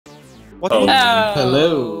What? Oh.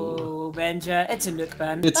 Hello, Benja. It's a Nook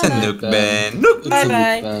ban. It's a Nook ban. Nook Bye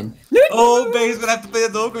bye. Oh, Ben's gonna have to play a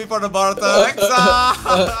dog before the Barta.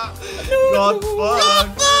 God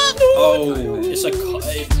fuck. Oh, it's a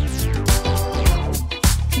kite.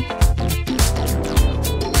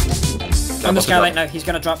 On the skylight now. He's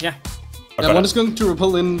gonna drop you. Yeah, one is going to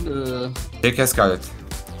repel in. Take a skylight.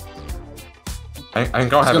 I can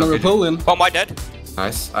go He's have gonna a repel in. One white dead.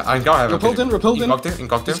 Nice. I can go have a Repelled in, repelled in.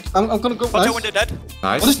 Incocktail. I'm gonna go. One Nice. window dead.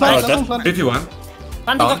 Nice. What is Nice. plan? Plan. 51.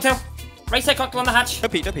 Landing cocktail. Right side cocktail on the hatch. Don't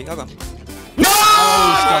peek, hold on.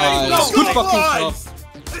 Nice. Good fucking guys.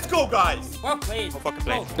 stuff. Let's go, guys. Well played. Oh, fucking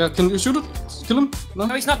play. Yeah, can you shoot it? Kill him? No.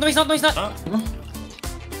 No, he's not. No, he's not. No, he's not.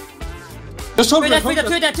 Just hold Two it. dead. Hold Two dead. it.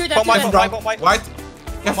 Two dead. Two dead. One white, Two one dead. white, one white. White.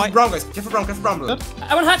 Careful White. brown, guys. Careful brown. Careful brown.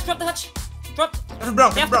 I want hatch. Drop the hatch. Drop. Careful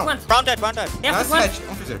brown. They have Careful to brown. plant. Brown dead, brown dead. They have Nice to plant. catch,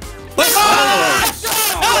 officer. Nice!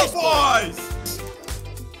 Boys.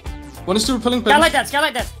 One is still repelling. Skylight dead.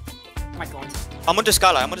 Skylight dead. Oh my god. I'm on the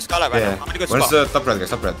skylight right Yeah. now. I'm in a good Where's spot. the top red, guys?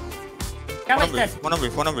 Top red. Skylight dead. One on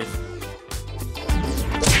roof, one on roof.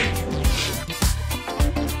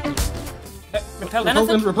 Repelled Repelled in.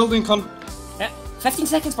 anything? Repelled in. Con. Yeah. 15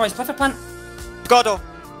 seconds, boys. Perfect plant. Gordo.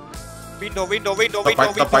 Window.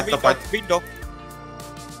 Top right. Window.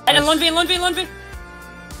 And laundry.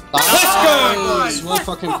 Nice. Well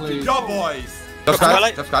fucking played. Good job, boys. Top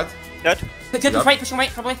skylight. Top skylight. Dead. Could Yep. right, pushing right,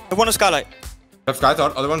 probably. The one on skylight. Top skylight.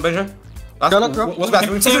 Other one, Benja. Skylight drop. What's the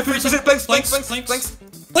bathroom? Planks. Planks.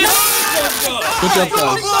 Good job,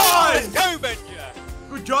 guys. Let's go, Benja!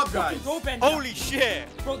 Good job, guys. Go, Ben. Holy shit!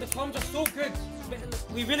 Bro, the comms are so good.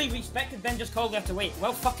 We really respected Benja's call we have to wait.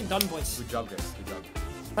 Well fucking done, boys. Good job, guys. Good job.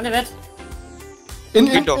 One dead. In.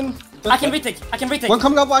 Window. I can retake. One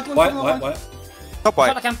coming up white. One coming up What? Top Shot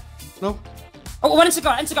white. the cam. No. Oh, one in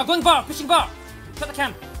cigar. Going bar. Pushing bar. Shot the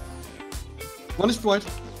cam. One is white.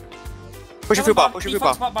 Pushing through bar, pushing through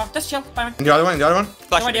bar. Spot bar. Just chill, Byron. And the other one. No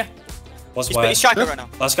Flash. idea. Was He's white. striker right now.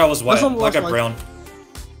 Last guy was white. This one was I got white. brown.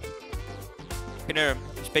 You can hear him.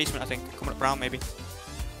 He's basement, I think. Coming up brown, maybe.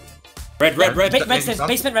 Red. Red says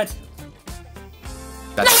basement red.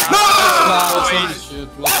 Nice. Shit.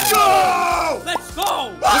 Let's go! Let's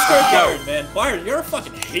go, Byron, man. Byron, you're a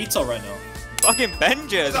fucking hater right now. Fucking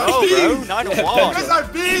Benja as well, bro. 9 to 1. Guys are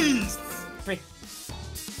beasts. Three.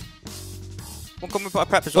 One coming for a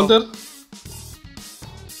prep as well. One dead.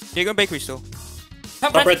 Diego and Bakery still.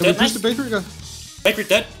 Top Top red red. Can we dead. push the Nice. bakery guy? Bakery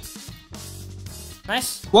dead.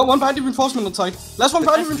 Nice. One behind the reinforcement on side. Last one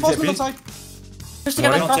behind the reinforcement on side. Push together.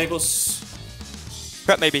 Morning on Top. tables.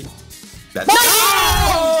 Prep maybe. That's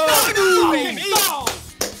Baby!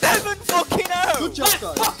 7 fucking 0! Good job,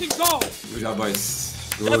 guys. Fucking go! Good job, boys.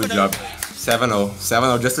 Good job. 7-0.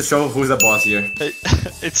 7-0 just to show who's the boss here.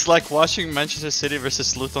 It's like watching Manchester City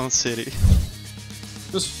versus Luton City.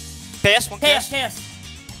 Just KS, one KS. KS.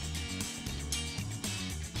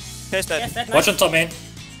 KS Yes, dead. that Watch nice. on top, man.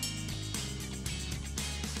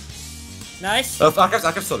 Nice.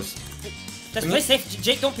 Archive solos. Just play safe.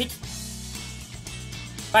 Jake, don't peek.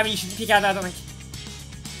 Byron, you should peek out of that, I don't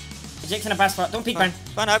think. Jake's in a bad spot. Don't peek, Byron.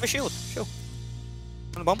 Fine, I have a shield. Sure.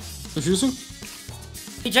 On the bomb. defusing.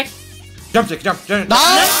 Peek, Jake. Jump, Jake, jump.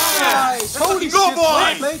 Nice! Holy go, shit, boy!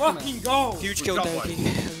 well played, man. Fucking go! Huge Good kill job, there.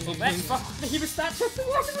 boys. Let's fuck. He was stat tripping.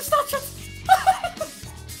 He was stat tripping.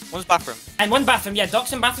 One's bathroom. And one bathroom, yeah.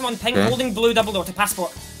 Docks in bathroom on ping, Okay. holding blue double door to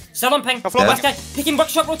passport. Still on ping. floor Last back. guy. Picking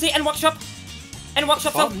workshop, rotate and workshop. And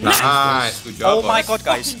workshop, Oh, Phil. Nice. Good job, Oh my boys. god,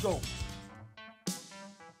 guys. Fucking go.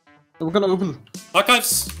 We're gonna open.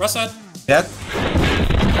 Archives. Right side. Dead.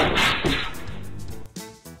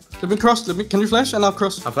 Let me cross. Can you flash? And I'll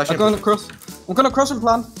cross. I'm flashing. I'm gonna cross. I'm gonna cross and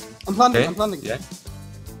plan. I'm planting. Okay. I'm planting. Yeah.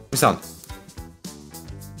 We sound.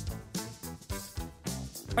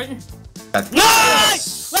 Fighting. Dead.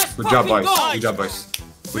 Nice! Let's Good job, fucking boys. go! Good job, boys.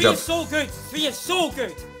 Good Three job. is so good. 3 is so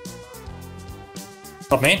good.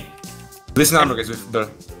 Top main. Listen armor, guys, with blur.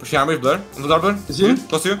 Pushing armor with blur. On the door blur. Is he in?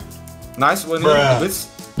 Close to you. Nice. One Bruh. blitz.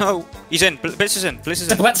 No, he's in. Blitz is in. Blitz is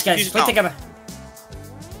The in. blitz, guys. Use it Play now. together.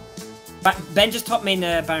 Ben just top main,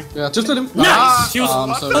 Baron. Yeah, just let him. Nice! He was.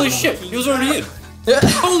 sorry. Holy shit. He was already in.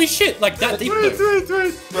 Holy shit. Like that deep there.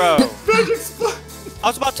 Wait. Bro. I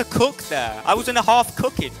was about to cook there. I was in a half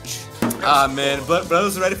cooking. Ah, man.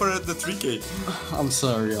 Brother's ready for the 3K. I'm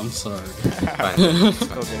sorry. I'm sorry. Fine.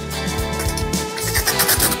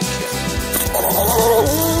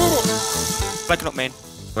 Flanking up main.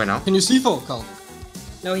 Wait now. Can you C4, Carl?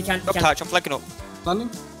 No, he can't. He Up can't. touch, I'm flanking up. Planting?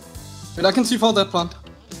 Wait, I can C4 that plant.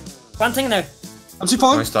 Planting now. I'm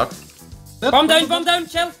C4. Nice stuck. Bomb down,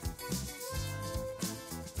 chill.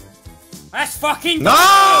 Let's fucking go!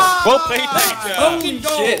 No! Well played, Let's Benja. fucking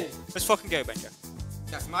go! Shit. Let's fucking go, Benja.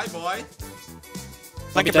 That's my boy.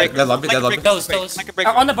 Like a break. Dead lobby, dead lobby. Those. Like a break.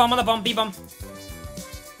 On the bomb, B bomb.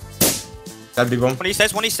 That big bomb. On these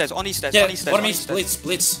stairs, on these stairs. Yeah, On these stairs. what I mean,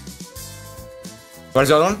 blitz. Where's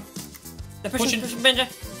the other one? They're Pushing. pushing Benja.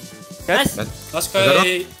 Good. Nice. Let's Is that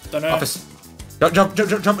go. Don't know. Office. Jump.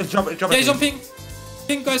 Yeah, he's on ping.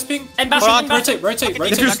 Ping, guys, ping. And bashing, Rotate.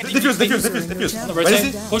 Defuse. No, Where is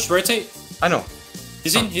rotate. he? Push, rotate. I know.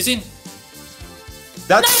 He's in.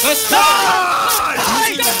 That's Nice.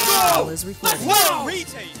 Call is recorded. Wow!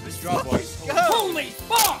 Retake. Let's draw, boys. Holy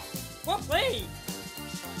fuck! What play?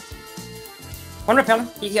 One repelling.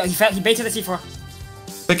 He baited the C4.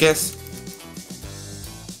 Big ass.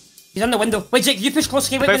 He's on the window. Wait, Jake, you push close.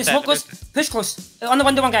 Okay, wait, when the smoke goes. Push close. On the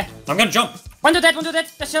window, one guy. I'm gonna jump. Window dead.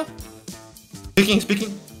 That's chill.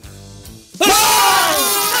 Speaking.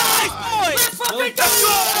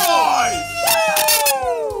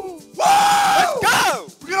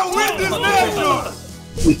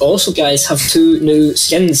 We also, guys, have 2 new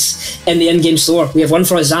skins in the in-game store. We have one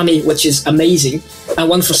for Azami, which is amazing, and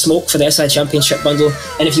one for Smoke for the SI Championship bundle.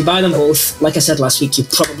 And if you buy them both, like I said last week,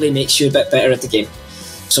 it probably makes you a bit better at the game.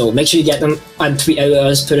 So make sure you get them and tweet out at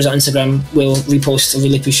us, put us on Instagram. We'll repost. I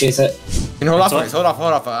really appreciate it. Can you hold off, boys? Hold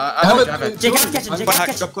off. I have it. Jake, out of kitchen. Jake, out of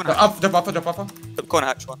kitchen. Corner hatch. Drop off. Top corner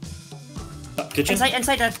hatch one. Kitchen.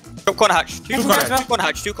 Inside dead. Top corner hatch. Two Kitchen corner as well.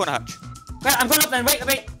 hatch. Two corner hatch. Two corner hatch. Wait, I'm going up then. Wait.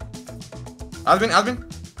 Alvin.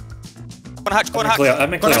 Corner hatch. Corner hatch. Clear. I'm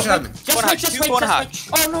Corner clear. Alvin. Just Corner wait, hatch, just two wait, corner just hatch.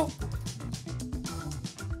 wait. Oh no!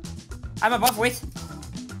 I'm above, wait.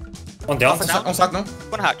 On down. On side, no?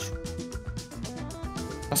 Corner hatch.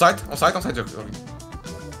 On side. Okay.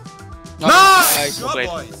 Nice! Good Played.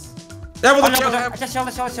 boys. Yeah, Oh, well, double door. yeah. Just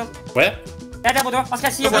chill. Where? Yeah, double door. Let's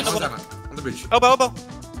get see you. On Wait. the bridge. Elbow.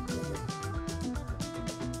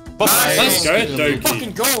 Let's go, Doki.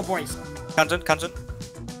 Fucking go, boys. Kanzen.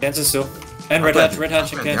 Kansas still. And red hatch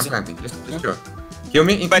and I'm Kansas. planting. Just go. Heal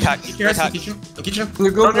me. In Red hatch, kitchen. red hatch. In kitchen. Can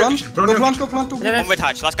you go plant? Kitchen. Go plant. One red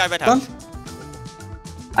hatch. Last guy red hatch. Plant.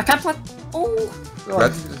 I can't plant. Oh.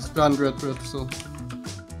 Red. It's plant red, so.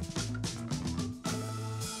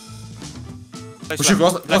 Push you,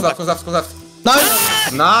 close left.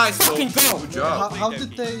 Nice. Fucking go. Good job. How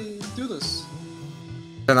did they do this?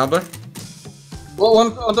 Then Albert. Well,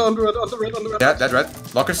 one on the red. Yeah, that red.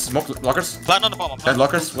 Lockers. Smoke lockers. Plant on the bomb. That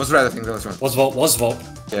lockers. Was red, I think. That was one. Was Vault.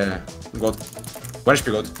 Yeah. Gold. 1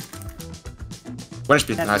 HP gold. 1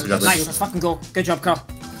 HP. Nice. Good job. Nice, let's fucking go. Good job, Carl.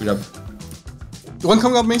 Good job. One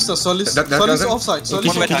coming up, Mr. Solis offside.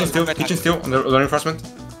 Kitchen still on the reinforcement.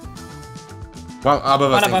 One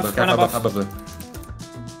above, One I think. above, Careful, one above. above.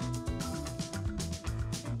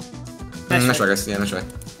 Nice Nice try. try, guys. Yeah, nice try.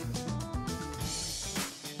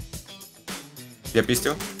 VIP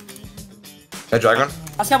still. That dragon.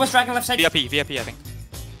 Let's go with dragon left side. VIP, I think.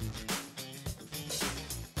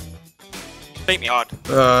 Beat me hard.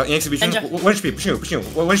 In exhibition. Ninja. 1 HP. Pushing you.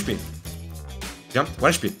 1 HP. Jump.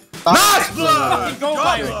 1 HP. Fucking go,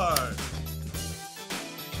 Byron.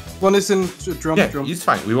 One is in drum. Yeah, it's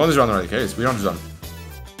fine. We won this round already, guys. We won this round.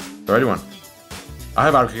 We already won. I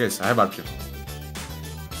have RQ, guys. I have RQ.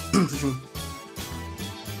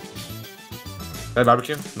 I have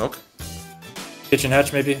barbecue. Knock. Kitchen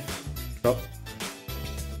hatch maybe. Drop.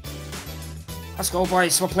 Let's go,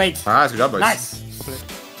 boys. We're played. Nice, good job, boys. Nice.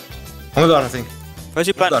 On the door, I think. Where's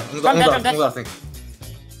your plan? On the door, I think.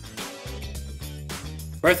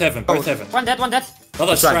 Both heaven. One dead. Oh,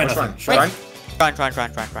 that's Shrine, Shrine, I shrine, think. shrine. Try.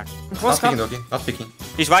 I'm close, Not picking, Carl. Doki. Not picking.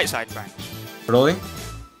 He's right side, try. Rolling.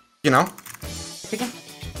 You know. Picking.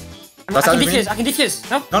 I That's can how you defuse. mean? I can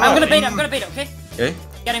defuse. No, No, I'm no. gonna bait it, okay? Okay.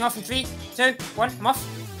 Getting off in 3, 2, 1. I'm off.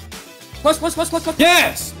 Close.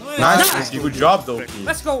 Yes! Nice. Nice. Good job, Doki.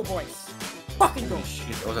 Let's go, boys. Fucking go.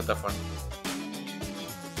 Shit, that was a tough one.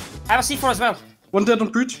 I have a C4 as well. One dead on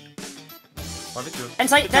breach. 1v2.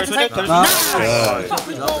 Inside, dead inside. Good. Nice. Good.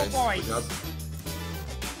 Fucking go, boys. Good job.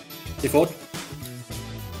 Default.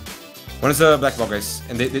 One is the black ball, guys.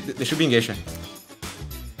 And they should be engaged.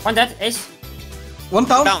 One dead, ace. One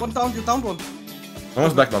down. You downed one. One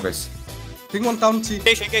was black ball, guys. Ping one down, T.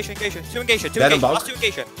 Engagement. Two engagement. Dead on bulk. Last two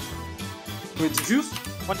engagement. Wait, defuse?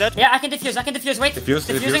 One dead. Yeah, I can defuse. Wait.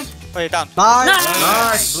 Defusing. Oh, you're down. Nice.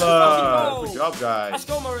 Nice, blood. Fucking Good go. job, guys. Let's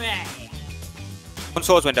go, Marie. One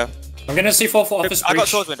swords window. I'm gonna C4 for office I got breach.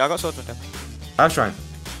 swords window. I have shrine.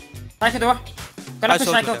 Strike the door. Gonna I push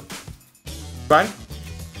swords Michael. window. Shrine.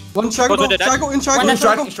 One Shago. One dead. Shago in One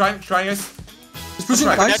Shago. dead. Shrine, guys. He's pushing.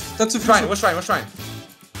 One Nice. That's a Shrine, fusion. what's shrine?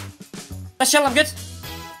 Let's chill, I'm good.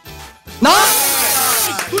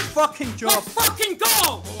 Nice! Good fucking job. Let's fucking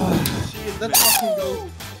go! Shit, that's fucking go.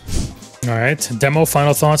 All right, demo.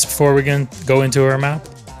 Final thoughts before we can go into our map.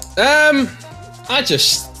 I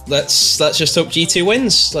Let's just hope G2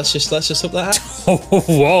 wins. Let's just hope that happens. Oh,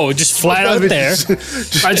 whoa, just flat out there.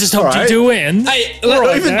 I just hope right. G2 win.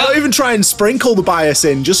 Not even try and sprinkle the bias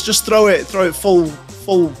in. Just throw it full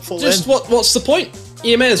Just in. what's the point?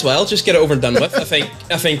 You may as well just get it over and done with. I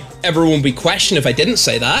think everyone would be questioning if I didn't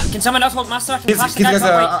say that. Can someone else hold master? I can flash the Guys,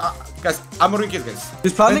 guy. guys, I'm moving kids, guys.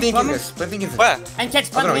 He's planting. Planting kids. Where? And kids,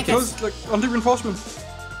 I don't know, planting kids. Close, like, under reinforcement.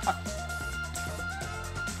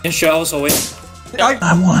 In shells away.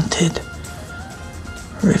 I wanted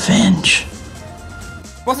revenge.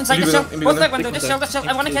 Both inside Big the shell. window, Both big that window. This shell.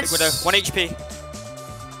 I want a Big kids. Widow, 1 HP.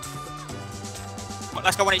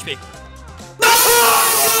 Let's go 1 HP.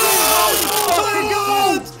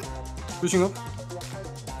 Pushing up.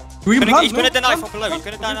 We can He's gonna plant, deny no? from below. He's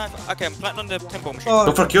gonna deny. Okay, I'm planting on the pinball machine. Oh,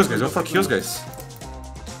 Go for kills, guys. Go for kills, guys.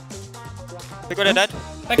 Big Widow dead.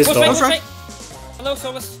 Back, He's close gone. right, close right. Hello,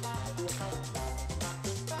 Solus.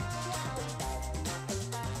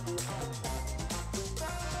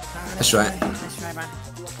 That's right. Let's try, man.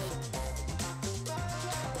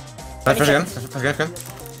 Flash again. Flash again.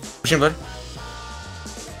 Pushing blood.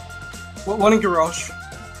 one in garage.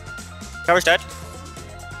 Coverage dead.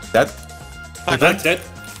 Dead. Plant dead.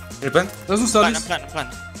 Can you plant? Doesn't Plant, study. I'm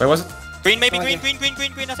planting. Where was it? Green, maybe Oh, green, yeah.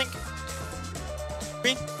 green, I think.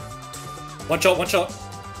 Green. One shot.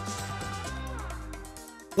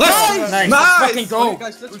 Nice. Let's fucking go.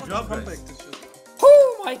 Guys, let's fucking job, come guys. back to shit.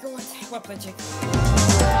 Oh my god. Well played, Jake.